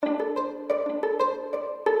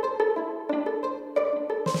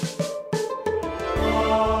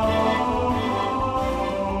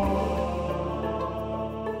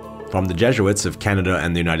From the Jesuits of Canada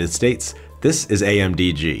and the United States, this is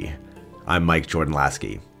AMDG. I'm Mike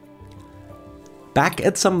Jordan-Lasky. Back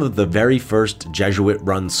at some of the very first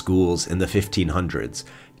Jesuit-run schools in the 1500s,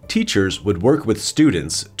 teachers would work with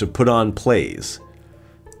students to put on plays.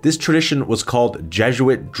 This tradition was called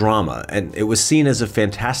Jesuit drama, and it was seen as a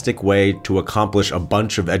fantastic way to accomplish a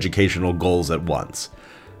bunch of educational goals at once.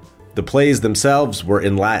 The plays themselves were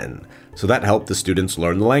in Latin, so that helped the students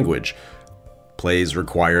learn the language. Plays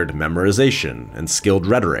required memorization and skilled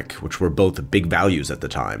rhetoric, which were both big values at the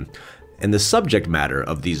time. And the subject matter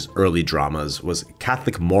of these early dramas was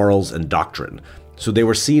Catholic morals and doctrine, so they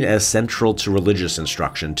were seen as central to religious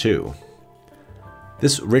instruction too.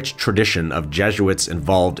 This rich tradition of Jesuits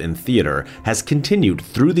involved in theater has continued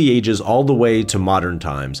through the ages all the way to modern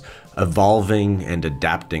times, evolving and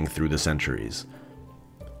adapting through the centuries.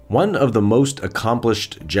 One of the most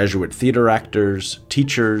accomplished Jesuit theater actors,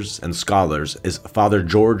 teachers, and scholars is Father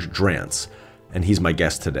George Drance, and he's my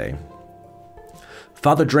guest today.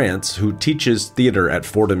 Father Drance, who teaches theater at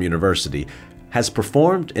Fordham University, has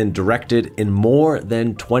performed and directed in more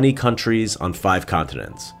than 20 countries on 5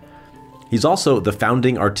 continents. He's also the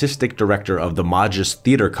founding artistic director of the Magus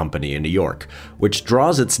Theater Company in New York, which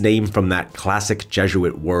draws its name from that classic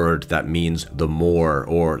Jesuit word that means the more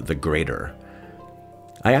or the greater.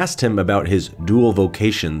 I asked him about his dual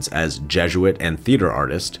vocations as Jesuit and theater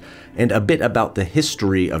artist, and a bit about the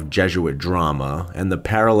history of Jesuit drama and the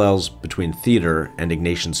parallels between theater and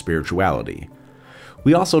Ignatian spirituality.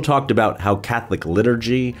 We also talked about how Catholic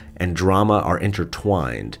liturgy and drama are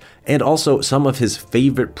intertwined, and also some of his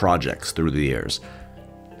favorite projects through the years.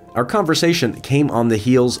 Our conversation came on the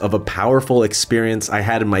heels of a powerful experience I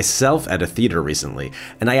had myself at a theater recently,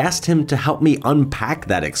 and I asked him to help me unpack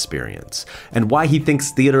that experience and why he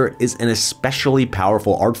thinks theater is an especially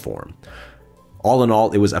powerful art form. All in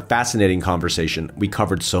all, it was a fascinating conversation. We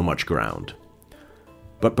covered so much ground.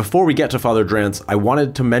 But before we get to Father Drance, I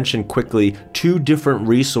wanted to mention quickly 2 different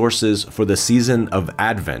resources for the season of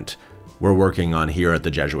Advent we're working on here at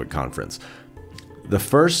the Jesuit Conference. The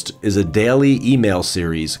first is a daily email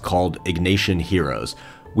series called Ignatian Heroes.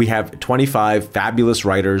 We have 25 fabulous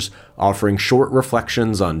writers offering short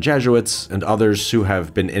reflections on Jesuits and others who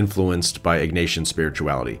have been influenced by Ignatian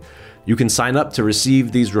spirituality. You can sign up to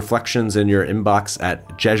receive these reflections in your inbox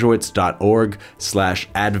at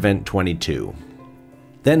jesuits.org/advent22.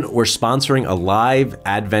 Then we're sponsoring a live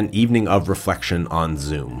Advent evening of reflection on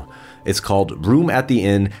Zoom. It's called Room at the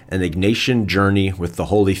Inn, an Ignatian journey with the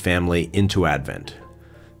Holy Family into Advent.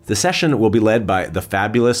 The session will be led by the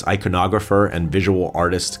fabulous iconographer and visual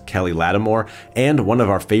artist Kelly Lattimore and one of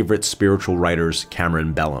our favorite spiritual writers,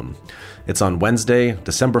 Cameron Bellum. It's on Wednesday,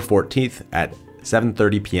 December 14th at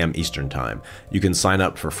 7:30 p.m. Eastern Time. You can sign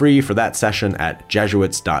up for free for that session at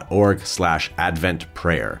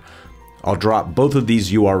jesuits.org/adventprayer. I'll drop both of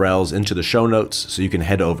these URLs into the show notes so you can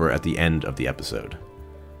head over at the end of the episode.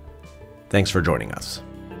 Thanks for joining us.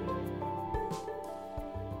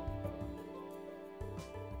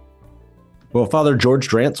 Well, Father George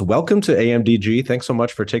Drance, welcome to AMDG. Thanks so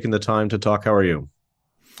much for taking the time to talk. How are you?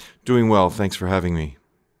 Doing well. Thanks for having me.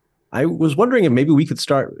 I was wondering if maybe we could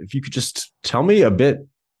start, if you could just tell me a bit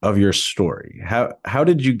of your story. How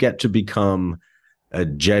did you get to become a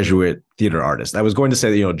Jesuit theater artist? I was going to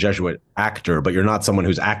say, Jesuit actor, but you're not someone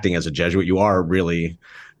who's acting as a Jesuit. You are really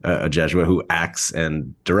a Jesuit who acts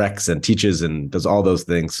and directs and teaches and does all those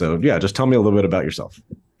things. So yeah, just tell me a little bit about yourself.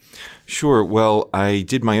 Sure. Well, I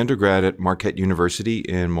did my undergrad at Marquette University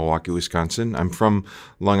in Milwaukee, Wisconsin. I'm from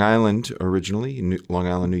Long Island originally, Long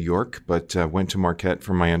Island, New York, but went to Marquette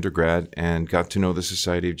for my undergrad and got to know the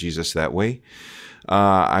Society of Jesus that way.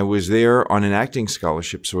 I was there on an acting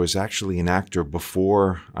scholarship, so I was actually an actor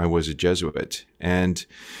before I was a Jesuit. And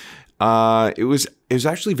it was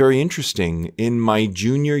actually very interesting. In my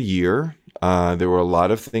junior year, there were a lot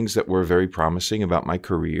of things that were very promising about my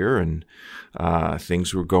career, and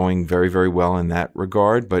things were going very, very well in that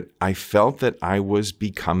regard. But I felt that I was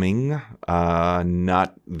becoming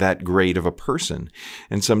not that great of a person.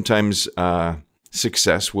 And sometimes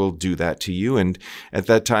success will do that to you. And at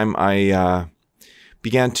that time, I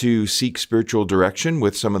began to seek spiritual direction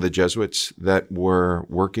with some of the Jesuits that were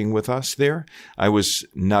working with us there. I was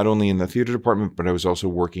not only in the theater department, but I was also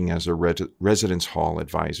working as a residence hall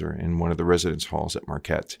advisor in one of the residence halls at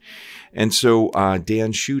Marquette. And so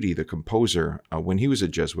Dan Schutte, the composer, when he was a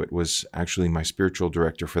Jesuit, was actually my spiritual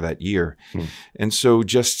director for that year. And so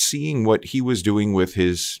just seeing what he was doing with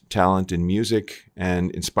his talent in music,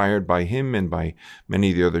 and inspired by him and by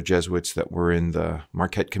many of the other Jesuits that were in the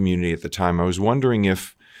Marquette community at the time, I was wondering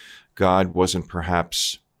if God wasn't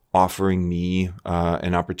perhaps offering me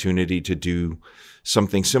an opportunity to do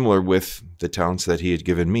something similar with the talents that he had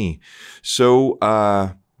given me. So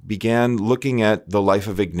began looking at the life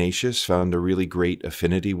of Ignatius, found a really great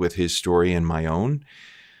affinity with his story and my own,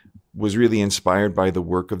 was really inspired by the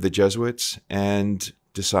work of the Jesuits, and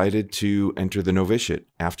decided to enter the novitiate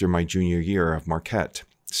after my junior year of Marquette.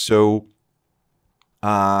 So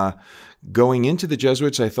going into the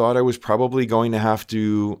Jesuits, I thought I was probably going to have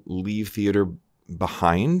to leave theater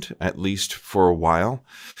behind, at least for a while.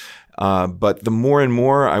 But the more and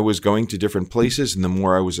more I was going to different places and the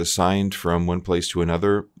more I was assigned from one place to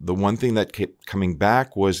another, the one thing that kept coming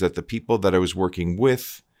back was that the people that I was working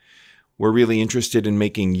with were really interested in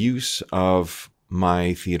making use of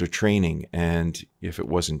my theater training. And if it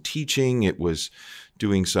wasn't teaching, it was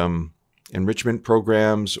doing some enrichment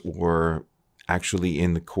programs, or actually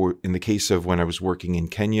in the case of when I was working in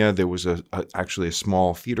Kenya, there was actually a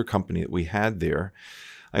small theater company that we had there.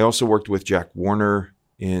 I also worked with Jack Warner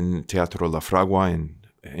in Teatro La Fragua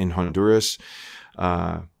in Honduras,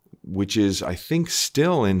 which is, I think,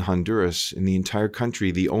 still in Honduras, in the entire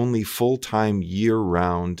country, the only full-time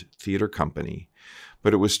year-round theater company.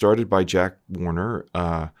 But it was started by Jack Warner,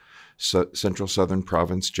 Central Southern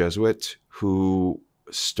Province Jesuit, who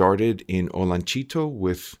started in Olanchito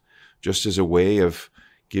with just as a way of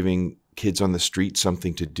giving kids on the street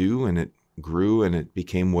something to do, and it grew and it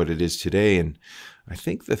became what it is today. And I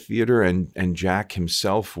think the theater and Jack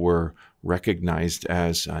himself were recognized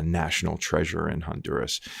as a national treasure in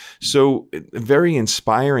Honduras. So very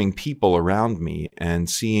inspiring people around me, and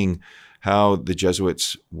seeing how the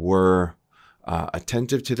Jesuits were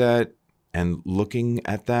attentive to that and looking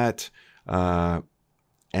at that.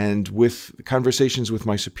 And with conversations with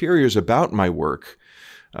my superiors about my work,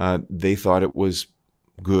 they thought it was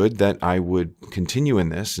good that I would continue in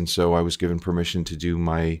this. And so I was given permission to do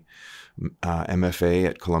my MFA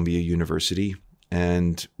at Columbia University.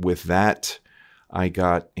 And with that, I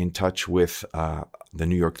got in touch with the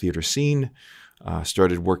New York theater scene,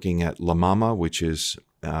 started working at La Mama, which is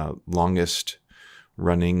longest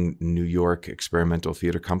running New York experimental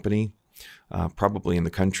theater company, probably in the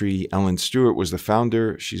country. Ellen Stewart was the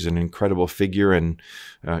founder. She's an incredible figure, and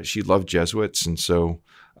she loved Jesuits. And so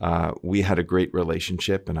we had a great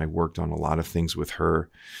relationship, and I worked on a lot of things with her.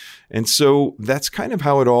 And so that's kind of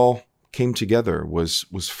how it all came together, was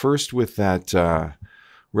first with that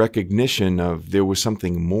recognition of there was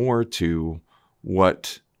something more to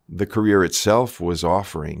what the career itself was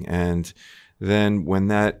offering. And then when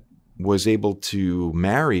that was able to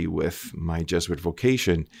marry with my Jesuit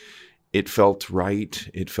vocation, it felt right.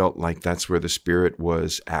 It felt like that's where the Spirit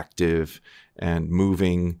was active and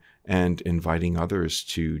moving and inviting others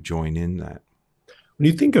to join in that. When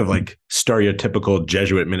you think of like stereotypical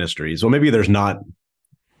Jesuit ministries, well, maybe there's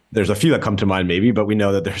a few that come to mind maybe, but we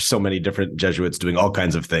know that there's so many different Jesuits doing all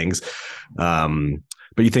kinds of things. But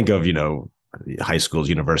you think of, high schools,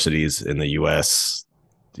 universities in the US,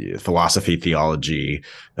 philosophy, theology,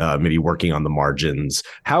 maybe working on the margins.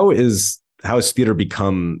 How has theater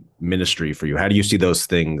become ministry for you? How do you see those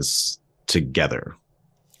things together?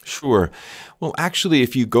 Sure. Well, actually,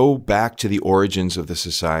 if you go back to the origins of the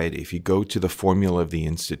society, if you go to the formula of the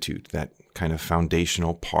Institute, that kind of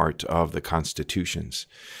foundational part of the constitutions,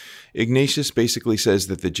 Ignatius basically says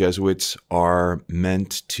that the Jesuits are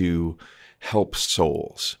meant to help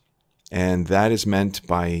souls. And that is meant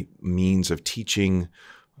by means of teaching,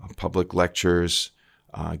 public lectures,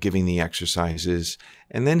 giving the exercises.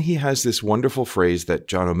 And then he has this wonderful phrase that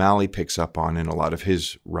John O'Malley picks up on in a lot of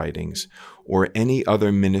his writings, or any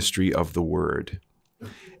other ministry of the word.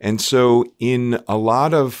 And so in a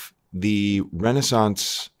lot of the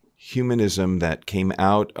Renaissance humanism that came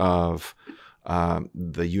out of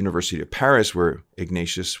the University of Paris, where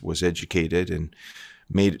Ignatius was educated, and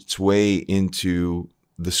made its way into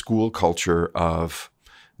the school culture of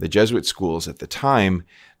the Jesuit schools at the time,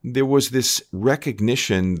 there was this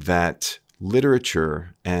recognition that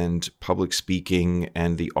literature and public speaking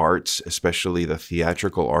and the arts, especially the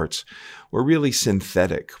theatrical arts, were really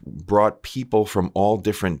synthetic, brought people from all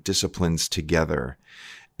different disciplines together,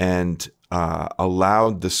 and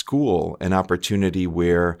allowed the school an opportunity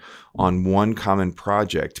where on one common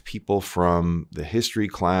project, people from the history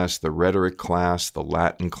class, the rhetoric class, the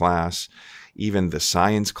Latin class, even the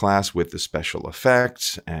science class with the special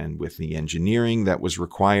effects and with the engineering that was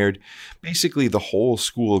required. Basically, the whole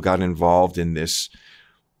school got involved in this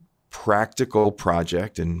practical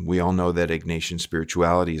project. And we all know that Ignatian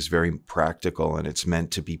spirituality is very practical, and it's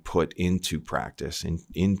meant to be put into practice and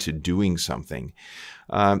into doing something.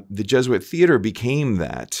 The Jesuit theater became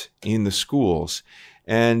that in the schools,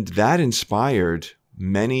 and that inspired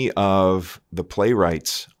many of the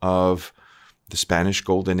playwrights of the Spanish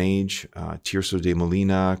Golden Age, Tirso de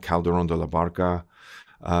Molina, Calderón de la Barca.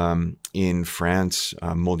 In France,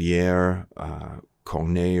 Molière,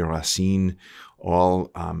 Corneille, Racine,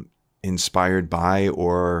 all inspired by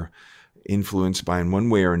or influenced by, in one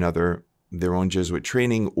way or another, their own Jesuit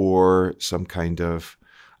training or some kind of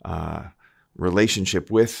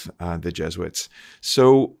relationship with the Jesuits.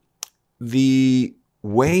 So the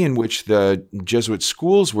way in which the Jesuit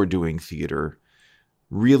schools were doing theater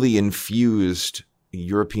really infused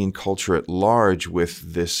European culture at large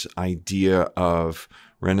with this idea of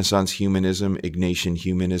Renaissance humanism, Ignatian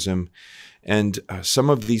humanism. And some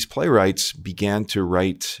of these playwrights began to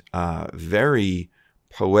write very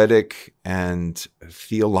poetic and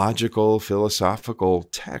theological, philosophical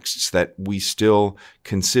texts that we still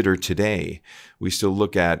consider today. We still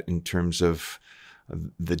look at in terms of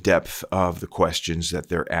the depth of the questions that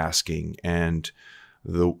they're asking and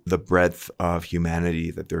the breadth of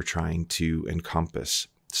humanity that they're trying to encompass.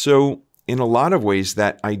 So in a lot of ways,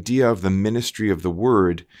 that idea of the ministry of the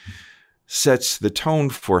word sets the tone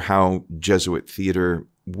for how Jesuit theater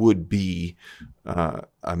would be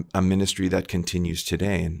a ministry that continues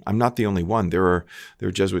today. And I'm not the only one. There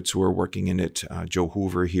are Jesuits who are working in it. Joe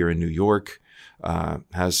Hoover here in New York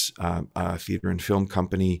has a theater and film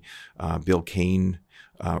company. Bill Kane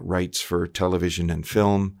writes for television and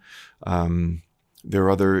film. There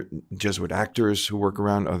are other Jesuit actors who work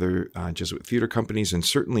around other Jesuit theater companies, and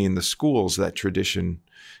certainly in the schools, that tradition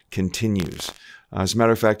continues. As a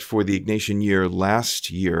matter of fact, for the Ignatian year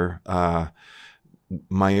last year,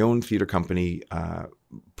 my own theater company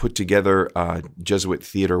put together a Jesuit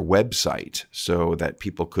theater website so that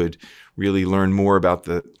people could really learn more about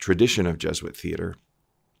the tradition of Jesuit theater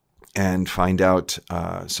and find out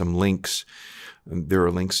some links. There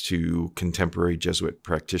are links to contemporary Jesuit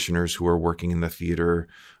practitioners who are working in the theater,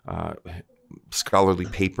 scholarly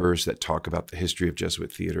papers that talk about the history of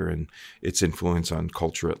Jesuit theater and its influence on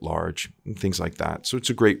culture at large, and things like that. So it's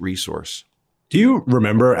a great resource. Do you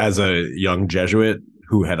remember, as a young Jesuit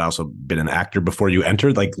who had also been an actor before you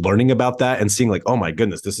entered, like learning about that and seeing like, oh my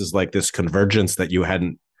goodness, this is like this convergence that you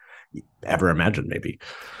hadn't ever imagined maybe?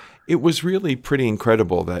 It was really pretty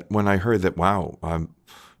incredible that when I heard that, wow,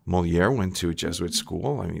 Molière went to a Jesuit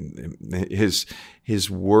school. I mean, his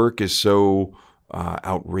work is so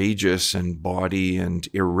outrageous and bawdy and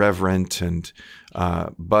irreverent, and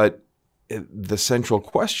but the central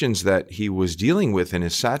questions that he was dealing with in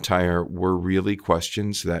his satire were really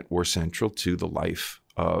questions that were central to the life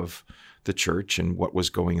of the church and what was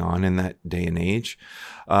going on in that day and age.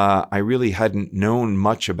 I really hadn't known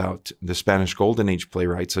much about the Spanish Golden Age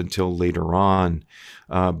playwrights until later on.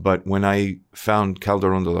 But when I found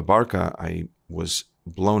Calderón de la Barca, I was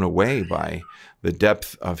blown away by the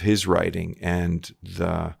depth of his writing and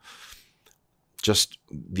the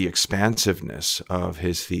expansiveness of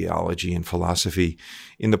his theology and philosophy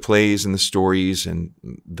in the plays and the stories and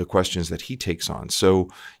the questions that he takes on. So,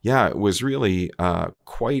 yeah, it was really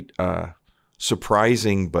quite a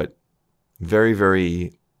surprising but very,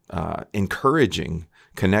 very encouraging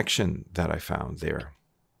connection that I found there.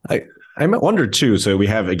 I wonder too. So we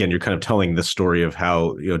have, again, you're kind of telling the story of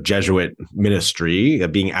how, Jesuit ministry,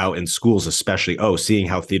 being out in schools, especially, seeing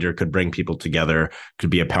how theater could bring people together, could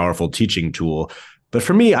be a powerful teaching tool. But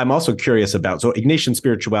for me, I'm also curious about, so Ignatian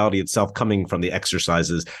spirituality itself coming from the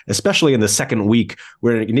exercises, especially in the second week,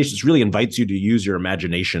 where Ignatius really invites you to use your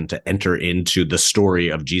imagination to enter into the story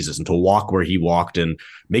of Jesus and to walk where he walked and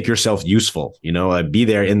make yourself useful, be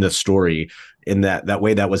there in the story. In that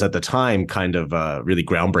way, that was at the time kind of really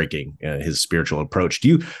groundbreaking, his spiritual approach.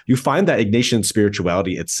 Do you find that Ignatian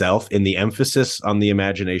spirituality itself, in the emphasis on the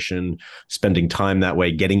imagination, spending time that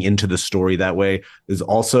way, getting into the story that way, is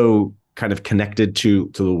also kind of connected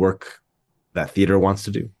to the work that theater wants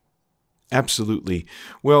to do? Absolutely.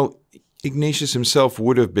 Well, Ignatius himself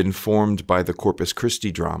would have been formed by the Corpus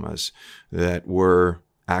Christi dramas that were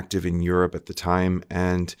active in Europe at the time,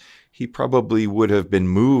 and he probably would have been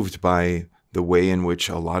moved by the way in which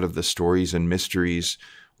a lot of the stories and mysteries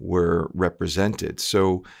were represented.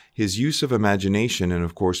 So his use of imagination, and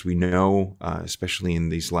of course we know, especially in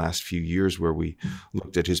these last few years where we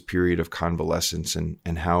looked at his period of convalescence and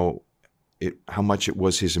how much it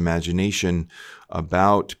was his imagination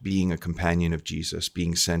about being a companion of Jesus,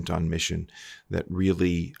 being sent on mission, that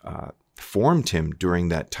really formed him during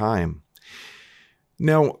that time.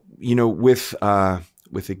 Now,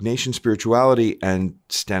 with Ignatian spirituality and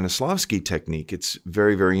Stanislavski technique, it's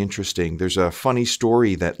very, very interesting. There's a funny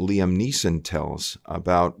story that Liam Neeson tells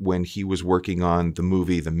about when he was working on the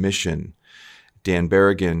movie The Mission. Dan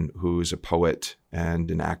Berrigan, who's a poet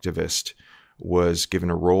and an activist, was given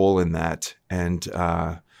a role in that. And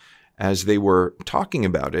as they were talking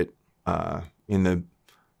about it in the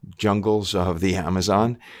jungles of the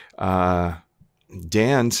Amazon,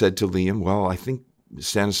 Dan said to Liam, well, I think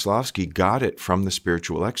Stanislavski got it from the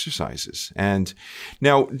spiritual exercises. And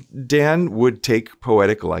now Dan would take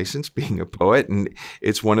poetic license, being a poet, and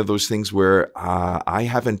it's one of those things where I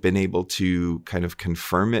haven't been able to kind of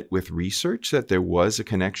confirm it with research that there was a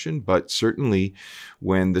connection, but certainly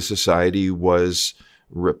when the society was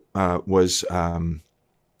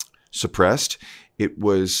suppressed, it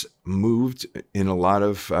was moved in a lot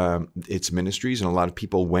of its ministries, and a lot of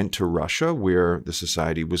people went to Russia where the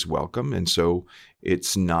society was welcome. And so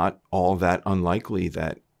it's not all that unlikely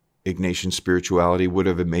that Ignatian spirituality would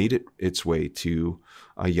have made its way to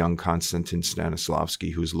a young Konstantin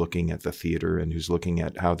Stanislavski who's looking at the theater and who's looking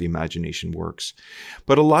at how the imagination works.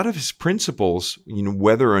 But a lot of his principles,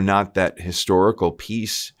 whether or not that historical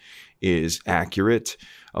piece is accurate,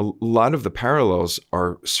 a lot of the parallels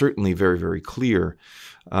are certainly very, very clear.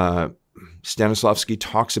 Stanislavski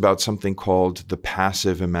talks about something called the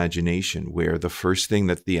passive imagination, where the first thing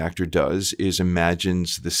that the actor does is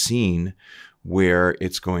imagines the scene where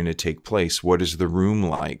it's going to take place. What is the room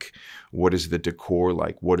like? What is the decor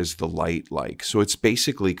like? What is the light like? So it's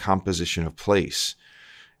basically composition of place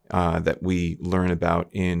that we learn about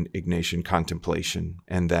in Ignatian contemplation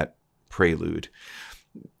and that prelude.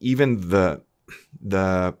 Even the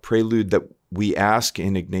prelude that we ask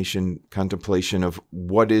in Ignatian contemplation of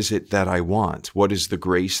what is it that I want? What is the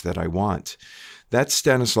grace that I want? That's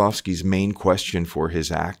Stanislavski's main question for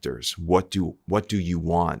his actors. What do you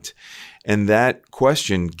want? And that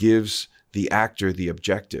question gives the actor the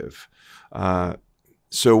objective.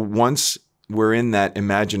 So once we're in that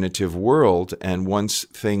imaginative world and once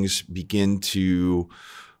things begin to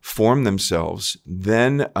form themselves,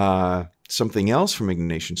 then something else from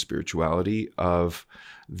Ignatian spirituality of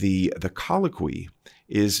the colloquy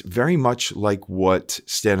is very much like what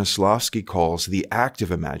Stanislavski calls the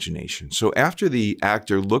active imagination. So after the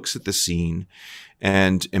actor looks at the scene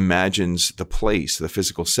and imagines the place, the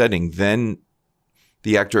physical setting, then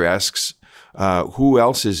the actor asks, who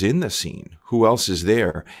else is in the scene? Who else is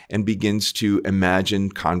there? And begins to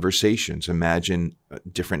imagine conversations, imagine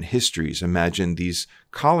different histories, imagine these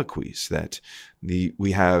colloquies that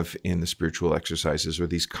we have in the spiritual exercises, or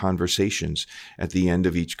these conversations at the end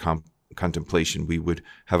of each contemplation. We would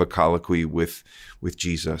have a colloquy with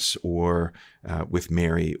Jesus, or with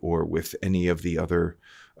Mary, or with any of the other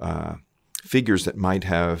figures that might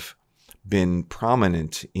have been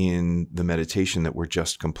prominent in the meditation that we're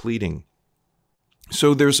just completing.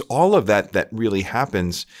 So there's all of that really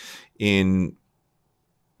happens in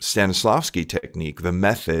Stanislavski technique, the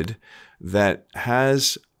method that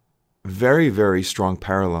has very, very strong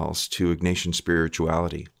parallels to Ignatian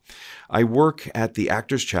spirituality. I work at the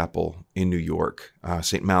Actors Chapel in New York,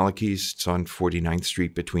 St. Malachy's. It's on 49th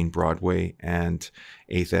Street between Broadway and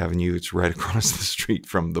 8th Avenue. It's right across the street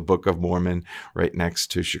from the Book of Mormon, right next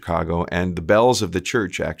to Chicago. And the bells of the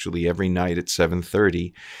church, actually, every night at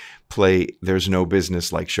 7:30, play There's No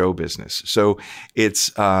Business Like Show Business. So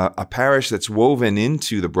it's a parish that's woven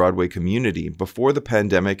into the Broadway community before the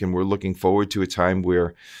pandemic, and we're looking forward to a time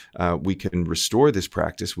where we can restore this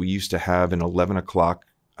practice. We used to have an 11 o'clock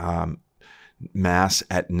Mass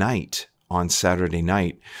at night on Saturday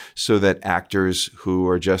night, so that actors who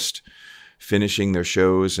are just finishing their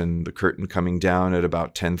shows and the curtain coming down at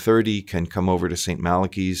about 10:30 can come over to St.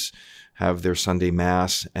 Malachy's, have their Sunday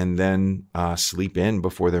Mass, and then sleep in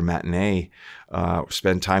before their matinee,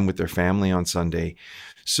 spend time with their family on Sunday.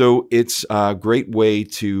 So it's a great way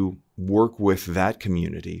to work with that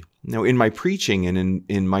community. Now, in my preaching and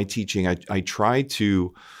in my teaching, I try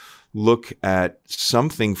to look at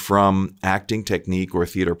something from acting technique or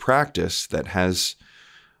theater practice that has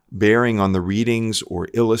bearing on the readings or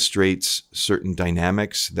illustrates certain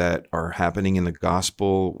dynamics that are happening in the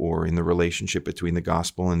gospel or in the relationship between the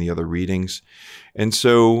gospel and the other readings. And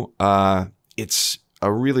so it's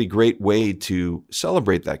a really great way to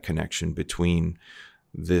celebrate that connection between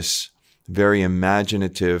this very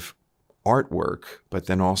imaginative artwork, but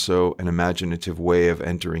then also an imaginative way of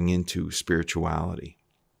entering into spirituality.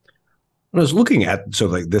 I was looking at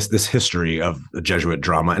this history of the Jesuit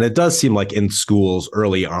drama, and it does seem like in schools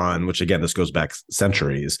early on, which again, this goes back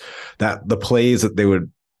centuries, that the plays that they would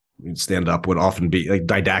stand up would often be like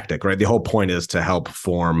didactic, right? The whole point is to help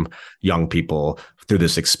form young people through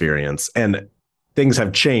this experience. And things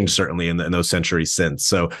have changed certainly in those centuries since.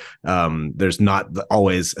 So there's not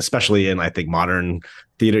always, especially in, I think, modern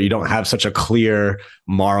theater, you don't have such a clear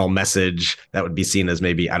moral message that would be seen as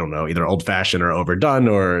maybe, I don't know, either old fashioned or overdone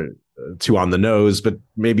or too on the nose, but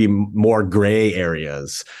maybe more gray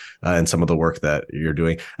areas in some of the work that you're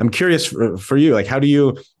doing. I'm curious for you, like, how do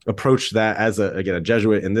you approach that as a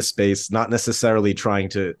Jesuit in this space, not necessarily trying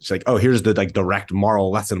to like, oh, here's the like direct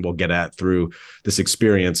moral lesson we'll get at through this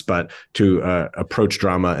experience, but to approach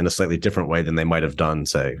drama in a slightly different way than they might have done,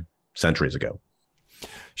 say, centuries ago?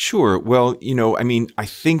 Sure. Well, I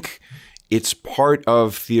think it's part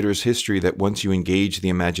of theater's history that once you engage the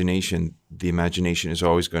imagination is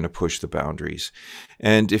always going to push the boundaries.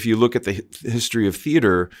 And if you look at the history of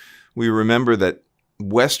theater, we remember that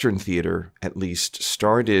Western theater, at least,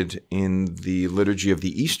 started in the liturgy of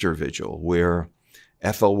the Easter Vigil, where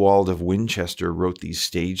Ethelwald of Winchester wrote these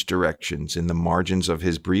stage directions in the margins of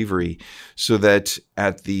his breviary, so that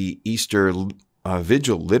at the Easter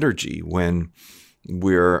Vigil liturgy, when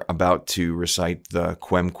we're about to recite the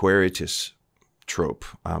Quem Quaeritis trope,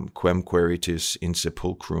 Quem Quaeritis in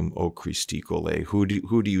sepulchrum, O Christicole. Who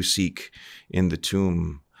do you seek in the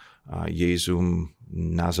tomb? Jesum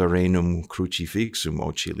Nazarenum crucifixum,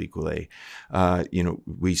 O Cilicule.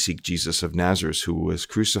 We seek Jesus of Nazareth, who was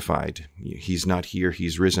crucified. He's not here,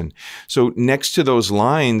 he's risen. So next to those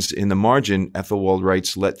lines in the margin, Ethelwald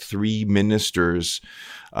writes, let 3 ministers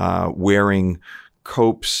wearing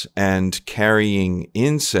copes and carrying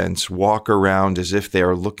incense walk around as if they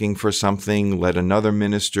are looking for something. Let another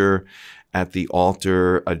minister at the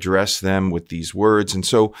altar address them with these words. And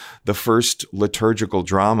so the first liturgical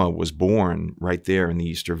drama was born right there in the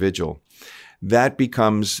Easter Vigil. That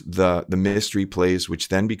becomes the mystery plays, which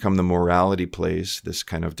then become the morality plays, this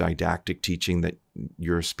kind of didactic teaching that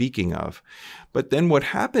you're speaking of. But then what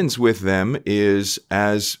happens with them is,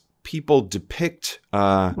 as people depict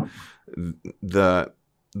the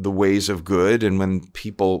ways of good, and when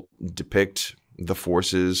people depict the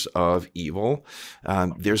forces of evil,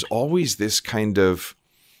 there's always this kind of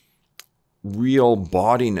real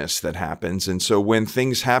bodiness that happens. And so when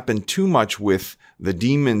things happen too much with the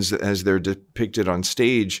demons as they're depicted on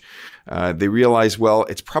stage, they realize, well,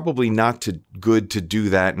 it's probably not good to do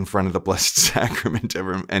that in front of the Blessed Sacrament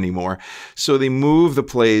anymore. So they move the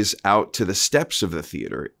plays out to the steps of the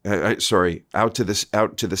theater, out to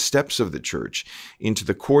the steps of the church, into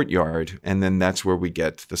the courtyard, and then that's where we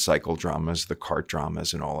get the cycle dramas, the cart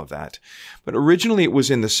dramas, and all of that. But originally it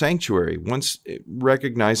was in the sanctuary, once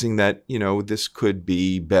recognizing that, this could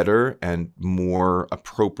be better and more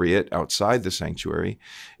appropriate outside the sanctuary.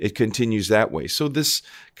 It continues that way. So this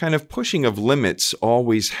kind of pushing of limits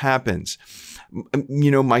always happens.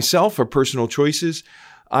 Myself, for personal choices,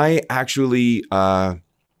 I actually,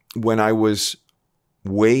 when I was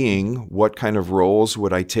weighing what kind of roles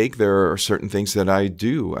would I take, there are certain things that I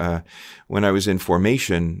do. When I was in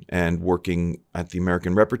formation and working at the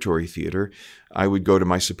American Repertory Theater, I would go to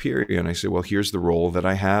my superior and I say, well, here's the role that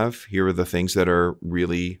I have. Here are the things that are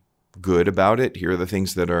really good about it. Here are the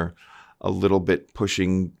things that are a little bit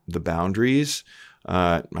pushing the boundaries.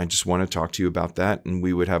 I just want to talk to you about that. And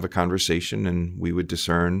we would have a conversation and we would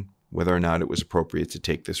discern whether or not it was appropriate to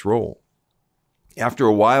take this role. After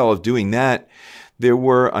a while of doing that, there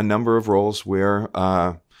were a number of roles where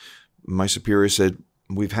my superior said,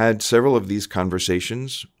 we've had several of these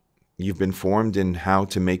conversations. You've been formed in how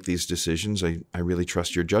to make these decisions. I really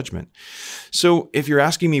trust your judgment. So if you're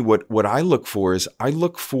asking me what I look for, is I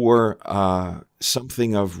look for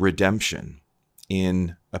something of redemption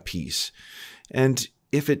in a piece. And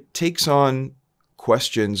if it takes on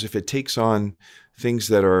questions, if it takes on things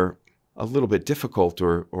that are a little bit difficult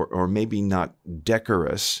or maybe not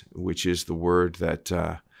decorous, which is the word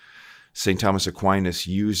that St. Thomas Aquinas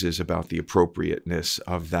uses about the appropriateness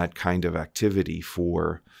of that kind of activity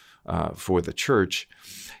for the church.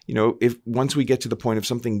 If once we get to the point of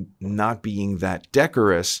something not being that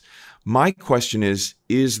decorous, my question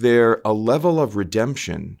is there a level of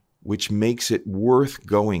redemption which makes it worth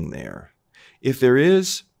going there? If there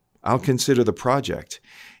is, I'll consider the project.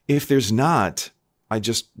 If there's not, I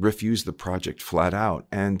just refuse the project flat out.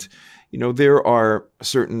 And, there are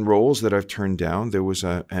certain roles that I've turned down. There was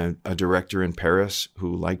a director in Paris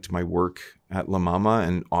who liked my work at La Mama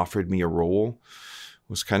and offered me a role. It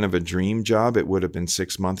was kind of a dream job. It would have been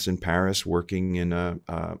 6 months in Paris working in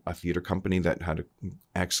a theater company that had an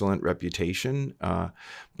excellent reputation.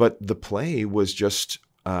 But the play was just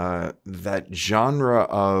that genre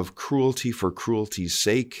of cruelty for cruelty's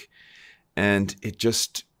sake. And it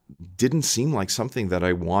just didn't seem like something that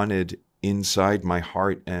I wanted inside my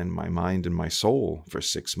heart and my mind and my soul for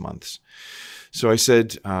 6 months. So I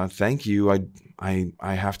said, thank you. I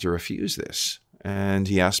have to refuse this. And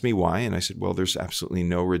he asked me why. And I said, well, there's absolutely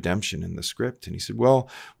no redemption in the script. And he said, well,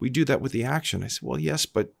 we do that with the action. I said, well, yes,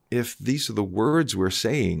 but if these are the words we're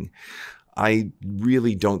saying, I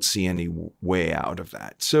really don't see any way out of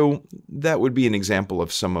that. So that would be an example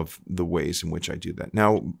of some of the ways in which I do that.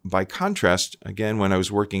 Now, by contrast, again, when I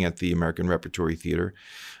was working at the American Repertory Theater,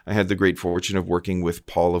 I had the great fortune of working with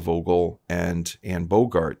Paula Vogel and Anne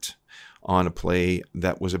Bogart on a play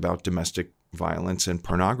that was about domestic violence and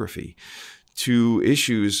pornography, two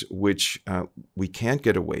issues which we can't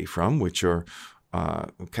get away from, which are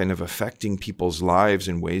kind of affecting people's lives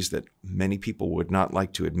in ways that many people would not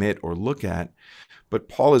like to admit or look at. But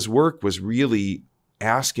Paula's work was really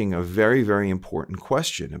asking a very, very important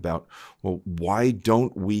question about, well, why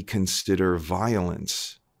don't we consider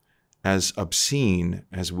violence as obscene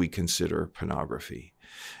as we consider pornography?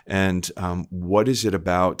 And what is it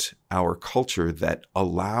about our culture that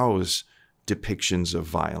allows depictions of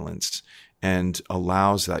violence and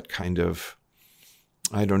allows that kind of,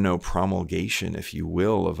 I don't know, promulgation, if you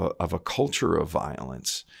will, of a culture of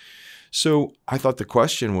violence? So I thought the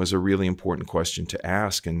question was a really important question to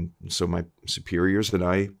ask. And so my superiors and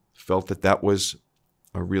I felt that that was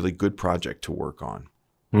a really good project to work on.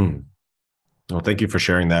 Well, thank you for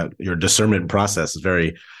sharing that. Your discernment process is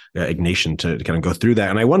very Ignatian to kind of go through that.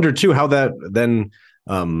 And I wonder, too, how that then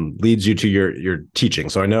leads you to your teaching.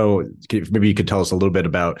 So I know maybe you could tell us a little bit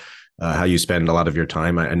about how you spend a lot of your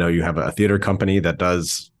time. I know you have a theater company that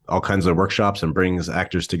does all kinds of workshops and brings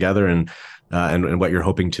actors together, and what you're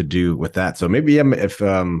hoping to do with that. So maybe if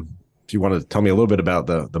you want to tell me a little bit about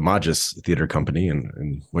the Magis Theater Company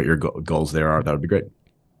and what your goals there are, that would be great.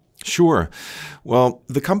 Sure. Well,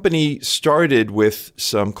 the company started with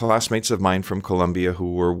some classmates of mine from Columbia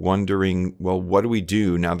who were wondering, well, what do we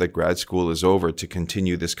do now that grad school is over to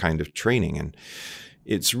continue this kind of training? And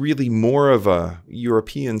it's really more of a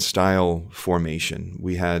European style formation.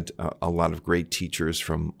 We had a lot of great teachers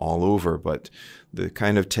from all over, but the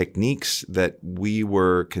kind of techniques that we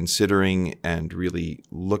were considering and really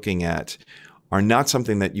looking at are not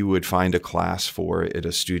something that you would find a class for at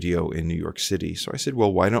a studio in New York City. So I said,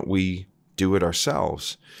 well, why don't we do it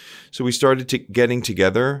ourselves? So we started getting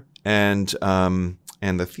together, and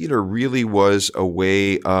the theater really was a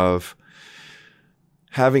way of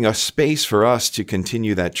having a space for us to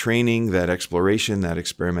continue that training, that exploration, that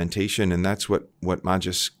experimentation. And that's what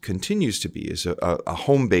Magis continues to be, is a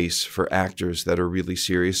home base for actors that are really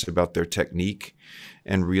serious about their technique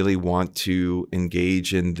and really want to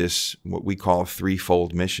engage in this, what we call a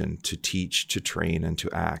threefold mission: to teach, to train, and to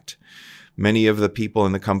act. Many of the people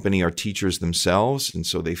in the company are teachers themselves, and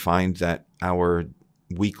so they find that our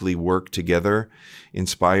weekly work together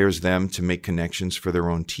inspires them to make connections for their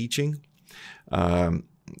own teaching.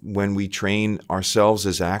 When we train ourselves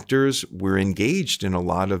as actors, we're engaged in a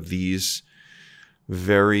lot of these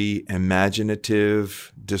very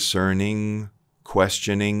imaginative, discerning,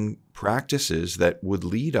 questioning practices that would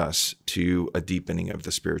lead us to a deepening of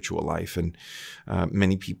the spiritual life. And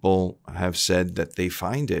many people have said that they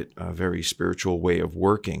find it a very spiritual way of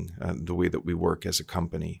working, the way that we work as a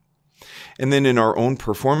company. And then in our own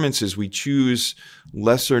performances, we choose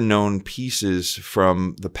lesser known pieces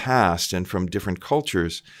from the past and from different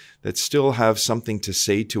cultures that still have something to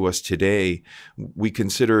say to us today. We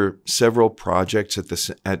consider several projects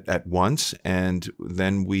at once, and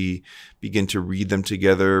then we begin to read them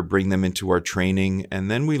together, bring them into our training,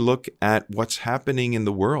 and then we look at what's happening in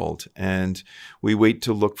the world. And we wait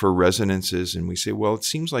to look for resonances, and we say, well, it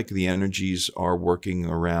seems like the energies are working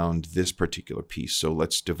around this particular piece, so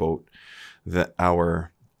let's devote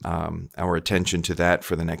our attention to that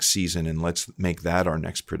for the next season, and let's make that our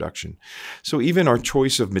next production. So even our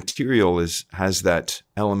choice of material has that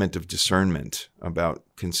element of discernment about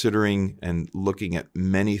considering and looking at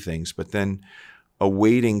many things, but then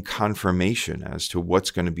awaiting confirmation as to what's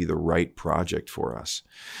going to be the right project for us.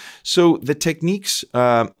 So the techniques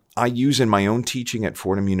I use in my own teaching at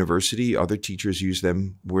Fordham University. Other teachers use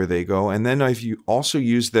them where they go. And then I've also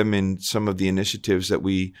used them in some of the initiatives that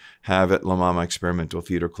we have at La Mama Experimental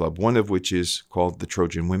Theater Club, one of which is called the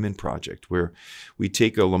Trojan Women Project, where we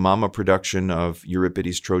take a La Mama production of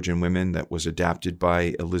Euripides' Trojan Women that was adapted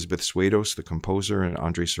by Elizabeth Swados, the composer, and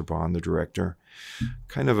Andre Serban, the director.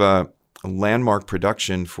 Kind of a landmark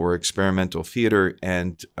production for experimental theater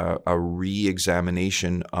and a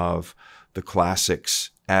re-examination of the classics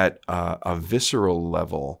at a visceral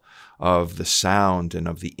level, of the sound and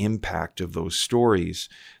of the impact of those stories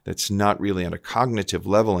that's not really on a cognitive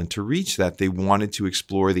level. And to reach that, they wanted to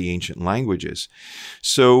explore the ancient languages.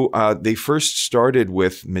 So they first started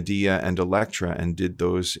with Medea and Electra and did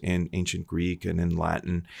those in ancient Greek and in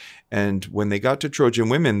Latin. And when they got to Trojan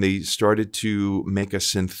Women, they started to make a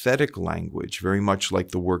synthetic language, very much like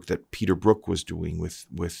the work that Peter Brook was doing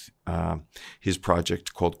with his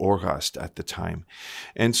project called Orghast at the time.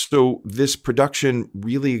 And so this production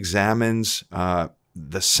really examines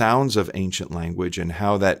the sounds of ancient language and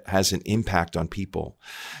how that has an impact on people.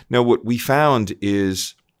 Now, what we found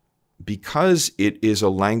is because it is a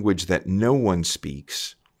language that no one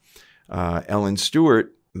speaks, Ellen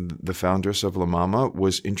Stewart, the foundress of La Mama,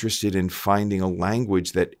 was interested in finding a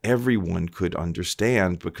language that everyone could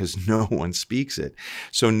understand because no one speaks it.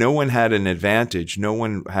 So no one had an advantage. No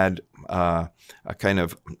one had a kind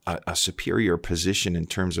of a superior position in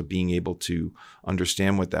terms of being able to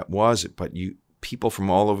understand what that was. But people from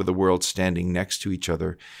all over the world standing next to each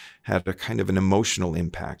other had a kind of an emotional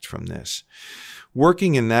impact from this.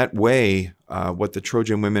 Working in that way, what the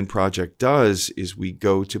Trojan Women Project does is we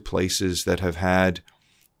go to places that have had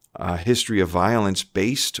a history of violence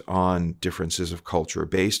based on differences of culture,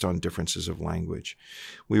 based on differences of language.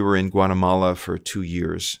 We were in Guatemala for 2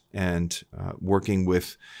 years and working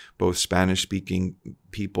with both Spanish-speaking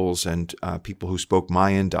peoples and people who spoke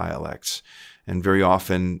Mayan dialects. And very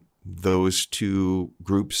often those two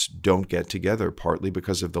groups don't get together, partly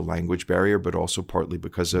because of the language barrier, but also partly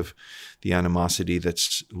because of the animosity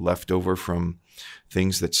that's left over from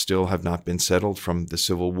things that still have not been settled from the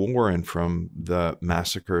Civil War and from the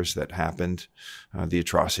massacres that happened, the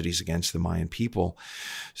atrocities against the Mayan people.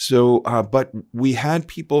 So, but we had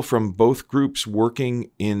people from both groups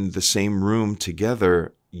working in the same room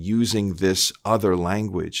together using this other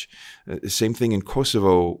language. Same thing in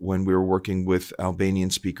Kosovo when we were working with Albanian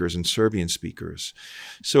speakers and Serbian speakers.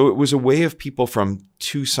 So it was a way of people from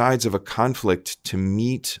two sides of a conflict to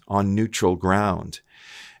meet on neutral ground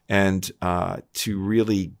and to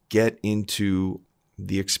really get into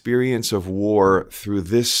the experience of war through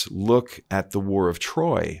this look at the War of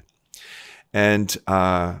Troy and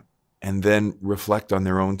then reflect on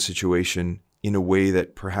their own situation in a way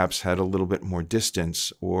that perhaps had a little bit more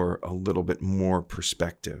distance or a little bit more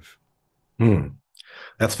perspective.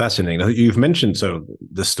 That's fascinating. You've mentioned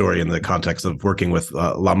this story in the context of working with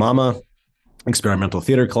La Mama Experimental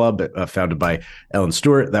Theater Club, founded by Ellen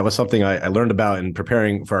Stewart. That was something I learned about in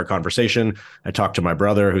preparing for our conversation. I talked to my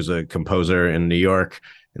brother, who's a composer in New York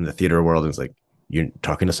in the theater world, and it's like, you're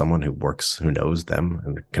talking to someone who knows them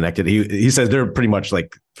and connected. He says they're pretty much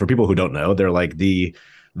like, for people who don't know, they're like the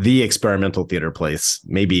experimental theater place,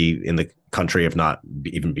 maybe in the country, if not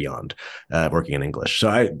even beyond, working in English. So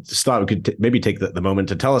I just thought we could maybe take the moment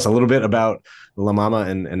to tell us a little bit about La Mama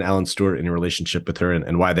and Ellen Stewart and your relationship with her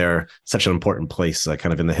and why they're such an important place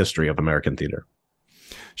kind of in the history of American theater.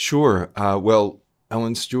 Sure. Well,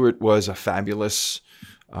 Ellen Stewart was a fabulous,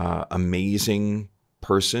 amazing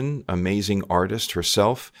person, amazing artist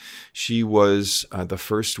herself. She was the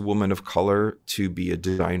first woman of color to be a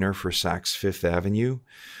designer for Saks Fifth Avenue.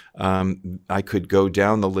 I could go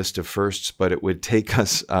down the list of firsts, but it would take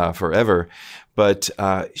us forever. But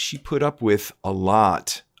she put up with a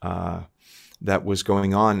lot that was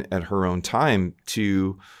going on at her own time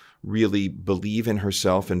to really believe in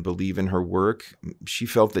herself and believe in her work. She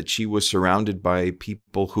felt that she was surrounded by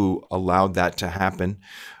people who allowed that to happen.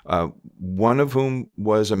 One of whom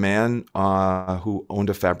was a man who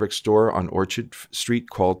owned a fabric store on Orchard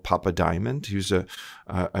Street called Papa Diamond. He was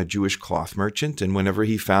a Jewish cloth merchant. And whenever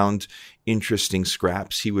he found interesting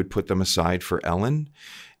scraps, he would put them aside for Ellen.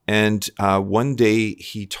 And one day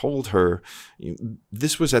he told her,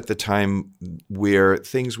 this was at the time where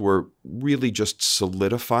things were really just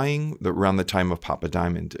solidifying around the time of Papa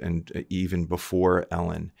Diamond and even before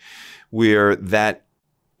Ellen, where that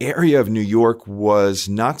area of New York was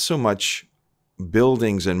not so much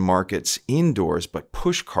buildings and markets indoors, but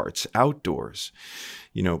push carts outdoors.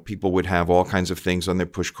 You know, people would have all kinds of things on their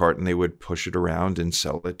push cart and they would push it around and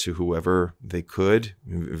sell it to whoever they could,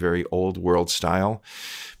 very old world style.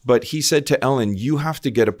 But he said to Ellen, you have to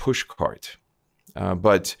get a push cart,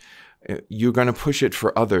 but you're going to push it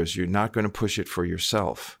for others. You're not going to push it for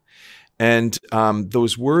yourself. And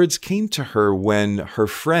those words came to her when her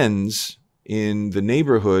friends in the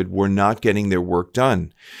neighborhood were not getting their work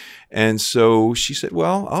done. And so she said,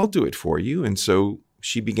 well, I'll do it for you. And so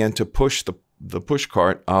she began to push the push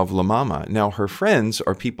cart of La Mama. Now, her friends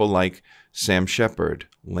are people like Sam Shepard,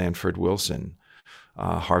 Lanford Wilson,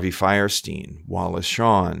 Harvey Fierstein, Wallace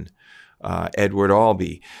Shawn, Edward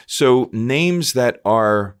Albee. So names that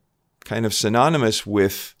are kind of synonymous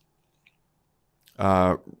with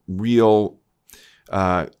real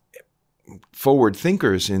forward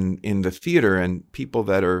thinkers in the theater and people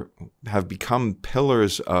that have become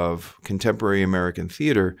pillars of contemporary American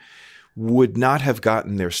theater would not have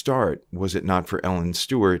gotten their start was it not for Ellen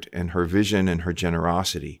Stewart and her vision and her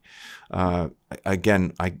generosity.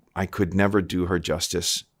 Again, I could never do her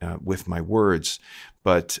justice with my words,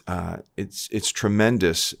 but it's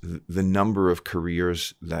tremendous the number of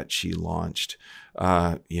careers that she launched.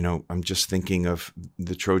 I'm just thinking of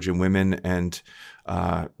the Trojan Women and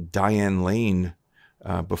Diane Lane.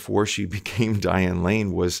 Before she became Diane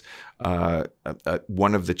Lane, was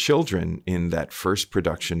one of the children in that first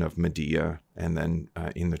production of Medea, and then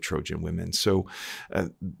in the Trojan Women. So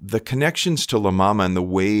the connections to La Mama and the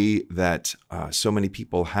way that so many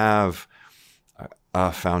people have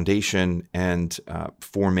a foundation and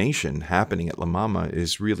formation happening at La Mama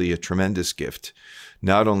is really a tremendous gift,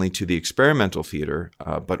 not only to the experimental theater,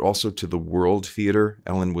 but also to the world theater.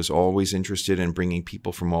 Ellen was always interested in bringing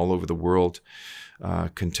people from all over the world,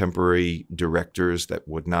 contemporary directors that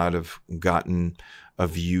would not have gotten a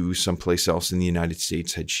view someplace else in the United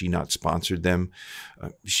States had she not sponsored them.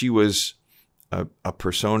 She was a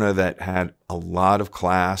persona that had a lot of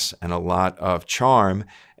class and a lot of charm.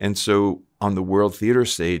 And so on the world theater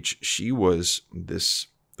stage, she was the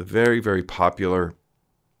very, very popular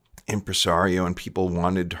impresario, and people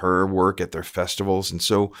wanted her work at their festivals. And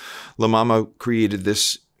so La Mama created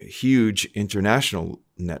this huge international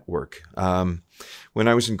network. When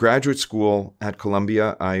I was in graduate school at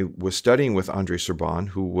Columbia, I was studying with André Serban,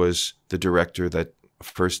 who was the director that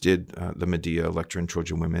first did the Medea, Electra, and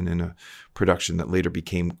Trojan Women in a production that later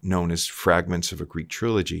became known as Fragments of a Greek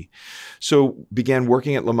Trilogy. So began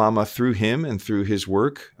working at La Mama through him and through his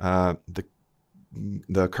work.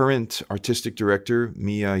 The current artistic director,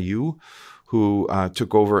 Mia Yu, who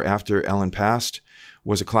took over after Ellen passed,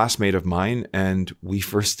 was a classmate of mine, and we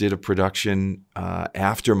first did a production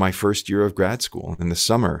after my first year of grad school in the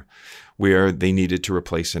summer, where they needed to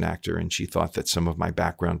replace an actor, and she thought that some of my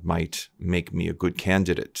background might make me a good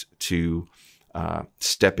candidate to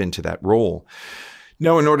step into that role.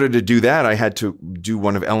 Now, in order to do that, I had to do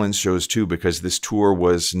one of Ellen's shows too, because this tour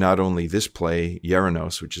was not only this play,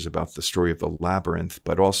 Yeranos, which is about the story of the labyrinth,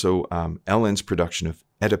 but also Ellen's production of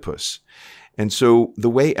Oedipus. And so the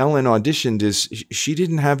way Ellen auditioned is she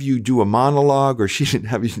didn't have you do a monologue, or she didn't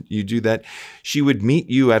have you do that. She would meet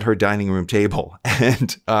you at her dining room table.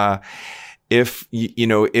 And if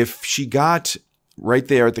she got right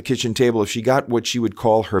there at the kitchen table, if she got what she would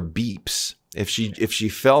call her beeps, if she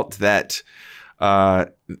felt that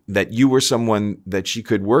you were someone that she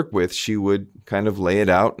could work with, she would kind of lay it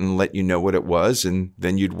out and let you know what it was. And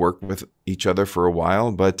then you'd work with each other for a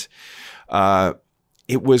while. But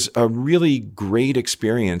it was a really great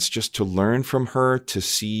experience just to learn from her, to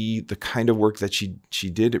see the kind of work that she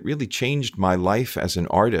did. It really changed my life as an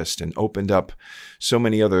artist and opened up so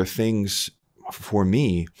many other things for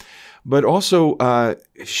me. But also,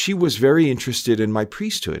 she was very interested in my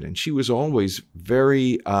priesthood, and she was always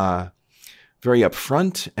very, very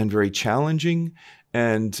upfront and very challenging.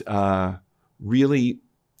 And really,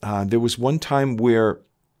 there was one time where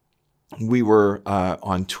we were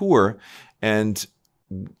on tour, and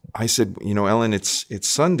I said, Ellen, it's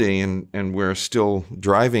Sunday and we're still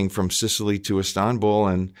driving from Sicily to Istanbul,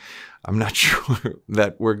 and I'm not sure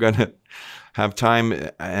that we're going to have time,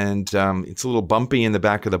 and it's a little bumpy in the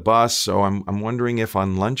back of the bus. So I'm wondering if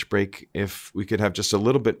on lunch break, if we could have just a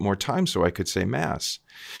little bit more time so I could say Mass.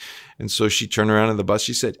 And so she turned around in the bus.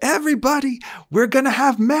 She said, "Everybody, we're going to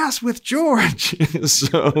have Mass with George."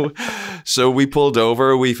 So we pulled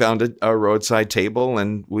over. We found a roadside table,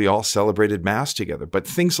 and we all celebrated Mass together. But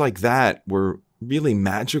things like that were really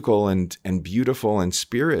magical and beautiful and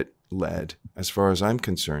spirit-led, as far as I'm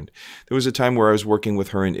concerned. There was a time where I was working with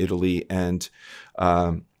her in Italy, and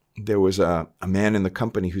there was a man in the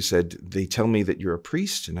company who said, "They tell me that you're a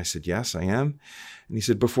priest." And I said, "Yes, I am." And he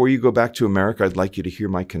said, "Before you go back to America, I'd like you to hear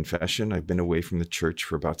my confession. I've been away from the church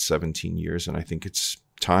for about 17 years, and I think it's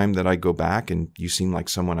time that I go back, and you seem like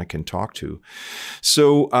someone I can talk to."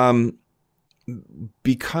 So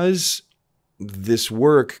because this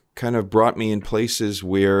work kind of brought me in places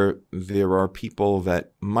where there are people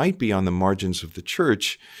that might be on the margins of the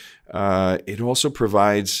church, it also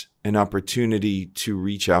provides an opportunity to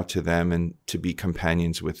reach out to them and to be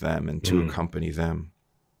companions with them and to accompany them.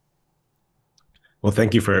 Well,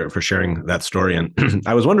 thank you for sharing that story. And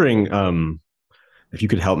I was wondering if you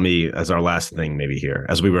could help me as our last thing maybe here,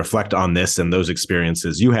 as we reflect on this and those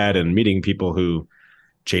experiences you had and meeting people who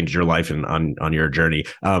changed your life and on your journey.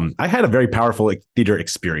 I had a very powerful theater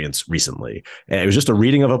experience recently. And it was just a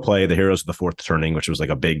reading of a play, The Heroes of the Fourth Turning, which was like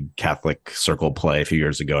a big Catholic circle play a few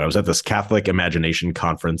years ago. I was at this Catholic Imagination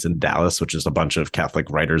Conference in Dallas, which is a bunch of Catholic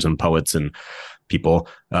writers and poets and people.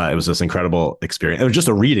 It was this incredible experience. It was just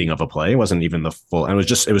a reading of a play. It wasn't even the full. And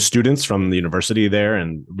it was students from the university there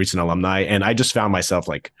and recent alumni. And I just found myself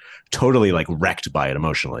like totally like wrecked by it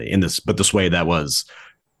emotionally but this way that was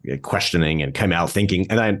questioning and came out thinking.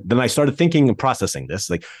 And then I started thinking and processing this.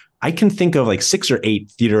 Like I can think of like 6 or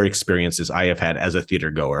 8 theater experiences I have had as a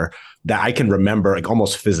theater goer that I can remember like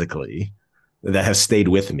almost physically that has stayed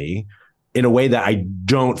with me in a way that I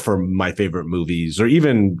don't for my favorite movies or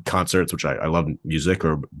even concerts, which I love music,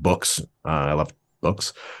 or books. I love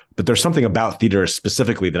books, but there's something about theater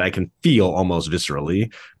specifically that I can feel almost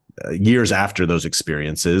viscerally years after those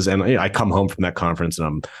experiences. And I come home from that conference and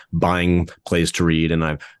I'm buying plays to read, and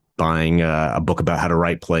I'm buying a book about how to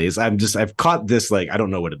write plays. I've caught this, like, I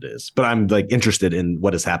don't know what it is, but I'm like interested in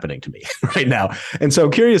what is happening to me right now. And so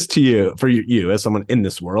curious to you as someone in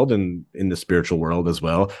this world and in the spiritual world as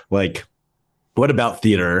well, like what about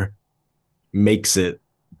theater makes it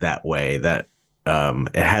that way, that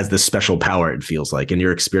it has this special power, it feels like, in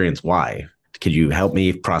your experience? Why? Could you help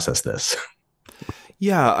me process this?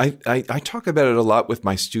 Yeah, I talk about it a lot with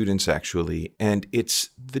my students, actually. And it's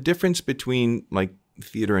the difference between like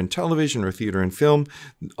theater and television or theater and film.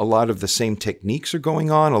 A lot of the same techniques are going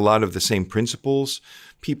on, a lot of the same principles.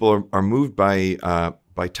 People are moved by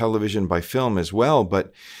television, by film as well.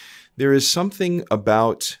 But there is something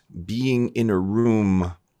about being in a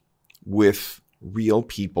room with real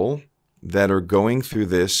people that are going through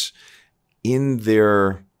this in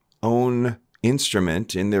their own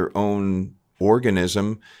instrument, in their own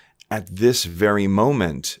organism at this very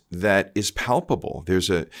moment that is palpable. There's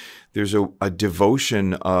a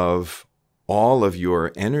devotion of all of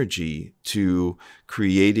your energy to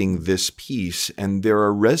creating this piece. And there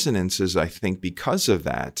are resonances, I think, because of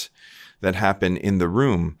that happen in the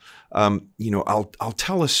room. I'll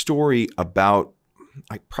tell a story about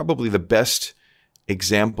probably the best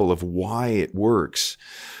example of why it works.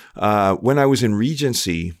 When I was in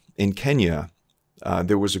Regency in Kenya,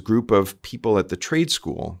 there was a group of people at the trade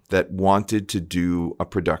school that wanted to do a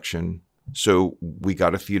production. So we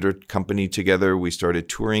got a theater company together. We started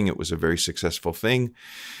touring. It was a very successful thing.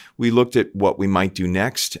 We looked at what we might do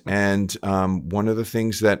next. And one of the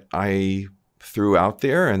things that I threw out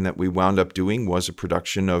there and that we wound up doing was a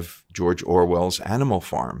production of George Orwell's Animal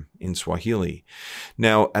Farm in Swahili.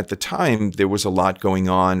 Now, at the time, there was a lot going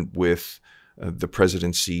on with the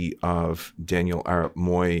presidency of Daniel Arap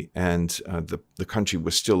Moi, and the country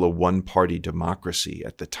was still a one-party democracy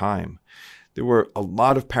at the time. There were a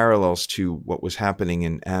lot of parallels to what was happening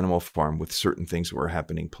in Animal Farm with certain things that were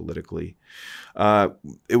happening politically.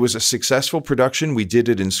 It was a successful production. We did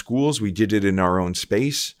it in schools. We did it in our own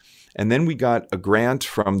space. And then we got a grant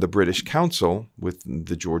from the British Council with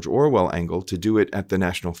the George Orwell angle to do it at the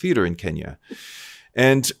National Theatre in Kenya.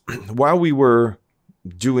 And while we were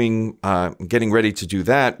getting ready to do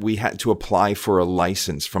that, we had to apply for a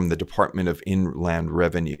license from the Department of Inland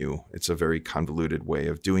Revenue. It's a very convoluted way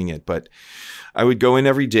of doing it, but I would go in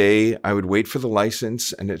every day. I would wait for the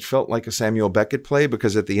license, and it felt like a Samuel Beckett play,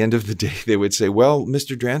 because at the end of the day, they would say, well,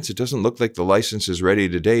 Mr. Drance, it doesn't look like the license is ready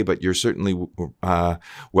today, but you're certainly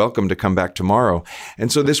welcome to come back tomorrow.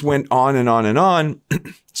 And so this went on and on and on.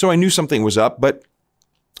 So I knew something was up, but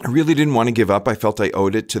I really didn't want to give up. I felt I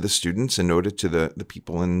owed it to the students and owed it to the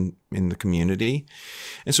people in the community.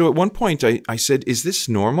 And so at one point I said, is this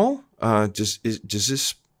normal? Does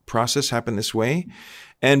this process happen this way?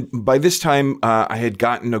 And by this time, I had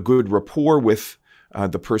gotten a good rapport with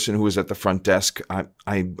the person who was at the front desk.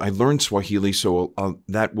 I learned Swahili, so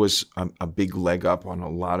that was a big leg up on a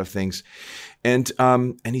lot of things. And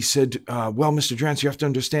he said, well, Mr. Drance, you have to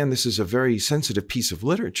understand this is a very sensitive piece of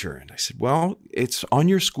literature. And I said, well, it's on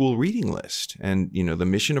your school reading list. And, the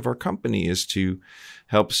mission of our company is to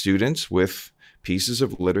help students with pieces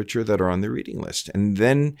of literature that are on the reading list. And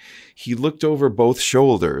then he looked over both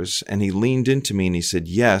shoulders and he leaned into me and he said,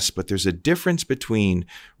 yes, but there's a difference between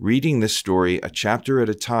reading this story a chapter at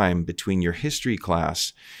a time between your history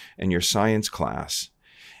class and your science class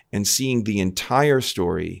and seeing the entire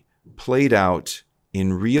story played out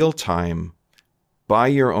in real time by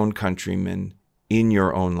your own countrymen in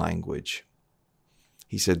your own language.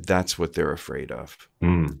 He said, that's what they're afraid of.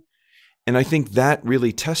 Mm. And I think that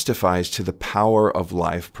really testifies to the power of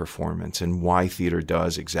live performance and why theater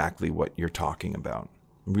does exactly what you're talking about,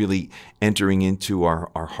 really entering into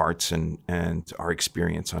our hearts and our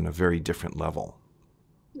experience on a very different level.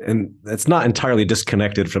 And it's not entirely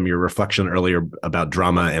disconnected from your reflection earlier about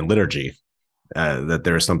drama and liturgy. That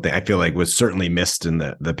there is something I feel like was certainly missed in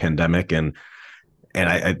the pandemic, and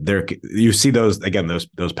I there you see those again,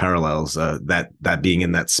 those parallels, that being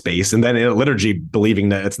in that space, and then in liturgy believing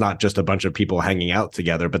that it's not just a bunch of people hanging out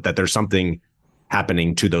together, but that there's something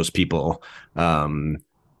happening to those people.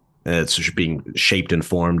 It's being shaped and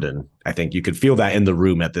formed, and I think you could feel that in the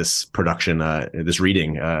room at this production, this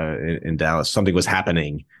reading in Dallas. Something was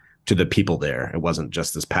happening to the people there. It wasn't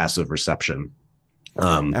just this passive reception.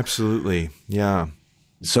 Absolutely, yeah.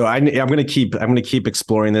 So I'm going to keep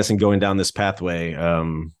exploring this and going down this pathway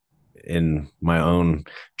in my own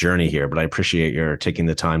journey here. But I appreciate your taking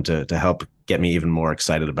the time to help get me even more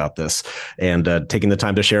excited about this, and taking the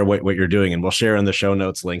time to share what you're doing. And we'll share in the show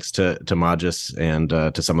notes links to Magis and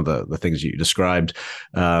to some of the things you described.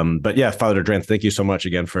 But yeah, Father Drance, thank you so much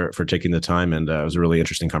again for taking the time, and it was a really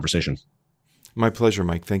interesting conversation. My pleasure,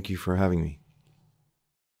 Mike. Thank you for having me.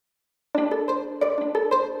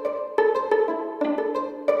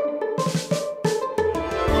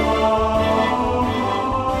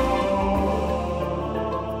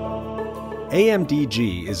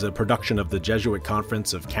 AMDG is a production of the Jesuit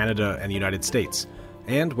Conference of Canada and the United States,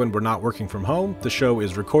 and when we're not working from home, the show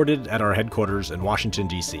is recorded at our headquarters in Washington,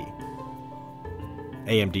 D.C.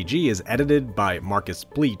 AMDG is edited by Marcus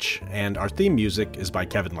Bleach, and our theme music is by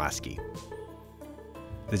Kevin Lasky.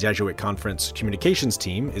 The Jesuit Conference communications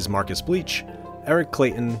team is Marcus Bleach, Eric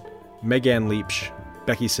Clayton, Megan Leach,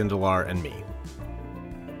 Becky Sindelar, and me.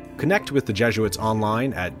 Connect with the Jesuits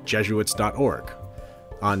online at jesuits.org,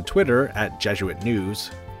 on Twitter at Jesuit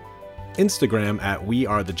News, Instagram at We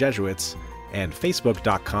Are the Jesuits, and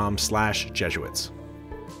Facebook.com/Jesuits.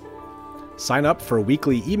 Sign up for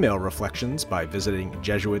weekly email reflections by visiting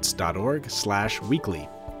jesuits.org/weekly.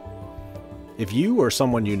 If you or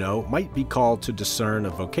someone you know might be called to discern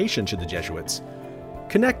a vocation to the Jesuits,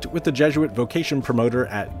 connect with the Jesuit vocation promoter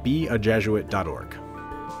at beajesuit.org.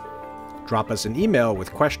 Drop us an email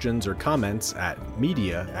with questions or comments at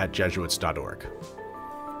media@jesuits.org.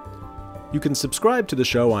 You can subscribe to the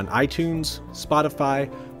show on iTunes, Spotify,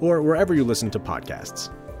 or wherever you listen to podcasts.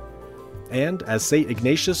 And as St.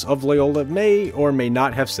 Ignatius of Loyola may or may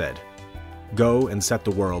not have said, go and set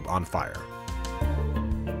the world on fire.